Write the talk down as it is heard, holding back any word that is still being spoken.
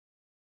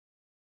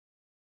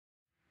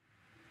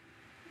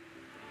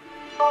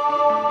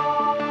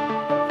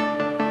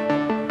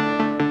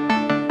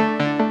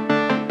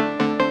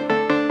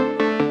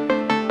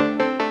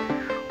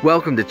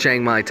Welcome to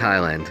Chiang Mai,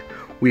 Thailand.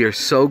 We are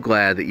so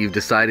glad that you've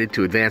decided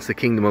to advance the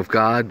kingdom of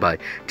God by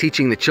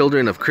teaching the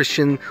children of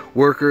Christian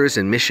workers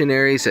and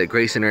missionaries at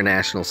Grace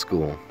International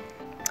School.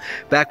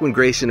 Back when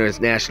Grace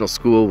International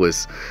School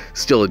was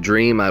still a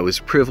dream, I was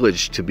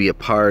privileged to be a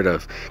part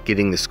of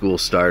getting the school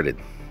started.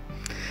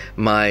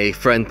 My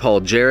friend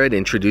Paul Jarrett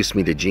introduced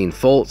me to Gene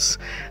Foltz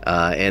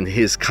and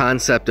his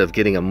concept of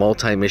getting a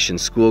multi-mission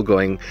school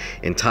going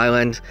in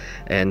Thailand,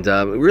 and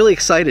it really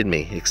excited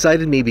me.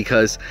 Excited me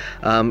because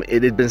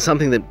it had been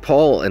something that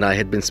Paul and I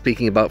had been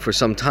speaking about for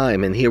some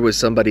time, and here was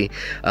somebody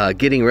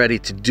getting ready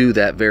to do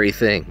that very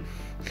thing.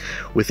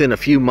 Within a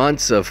few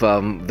months of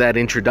that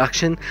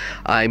introduction,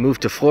 I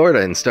moved to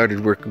Florida and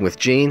started working with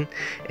Gene,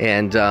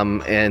 and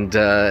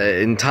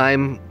in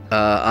time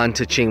on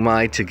to Chiang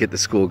Mai to get the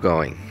school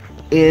going.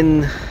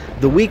 In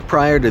the week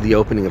prior to the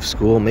opening of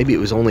school, maybe it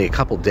was only a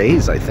couple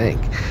days, I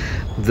think,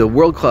 the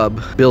World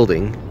Club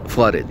building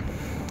flooded.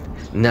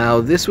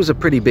 Now, this was a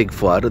pretty big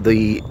flood.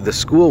 The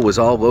school was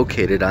all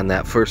located on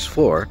that first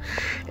floor,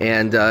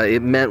 and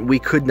it meant we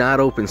could not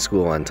open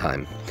school on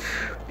time.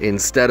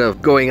 Instead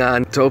of going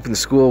on to open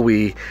school,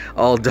 we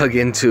all dug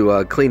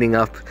into cleaning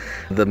up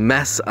the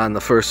mess on the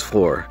first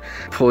floor,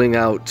 pulling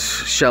out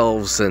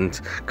shelves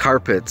and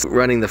carpets,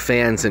 running the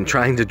fans, and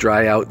trying to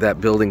dry out that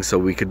building so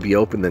we could be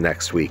open the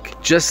next week.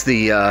 Just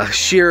the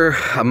sheer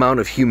amount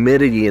of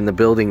humidity in the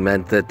building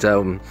meant that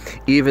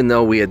even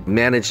though we had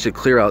managed to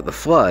clear out the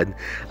flood,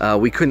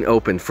 we couldn't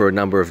open for a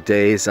number of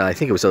days. I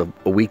think it was a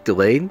week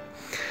delayed,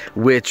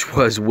 which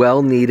was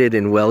well needed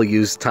and well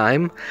used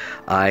time.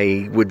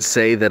 I would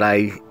say that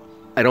I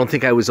don't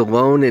think I was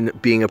alone in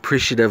being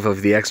appreciative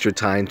of the extra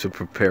time to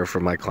prepare for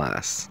my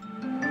class.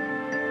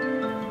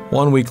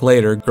 1 week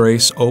later,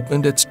 Grace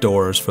opened its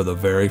doors for the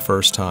very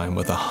first time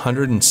with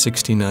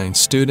 169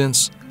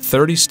 students,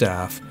 30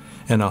 staff,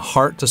 and a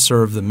heart to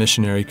serve the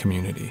missionary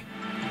community.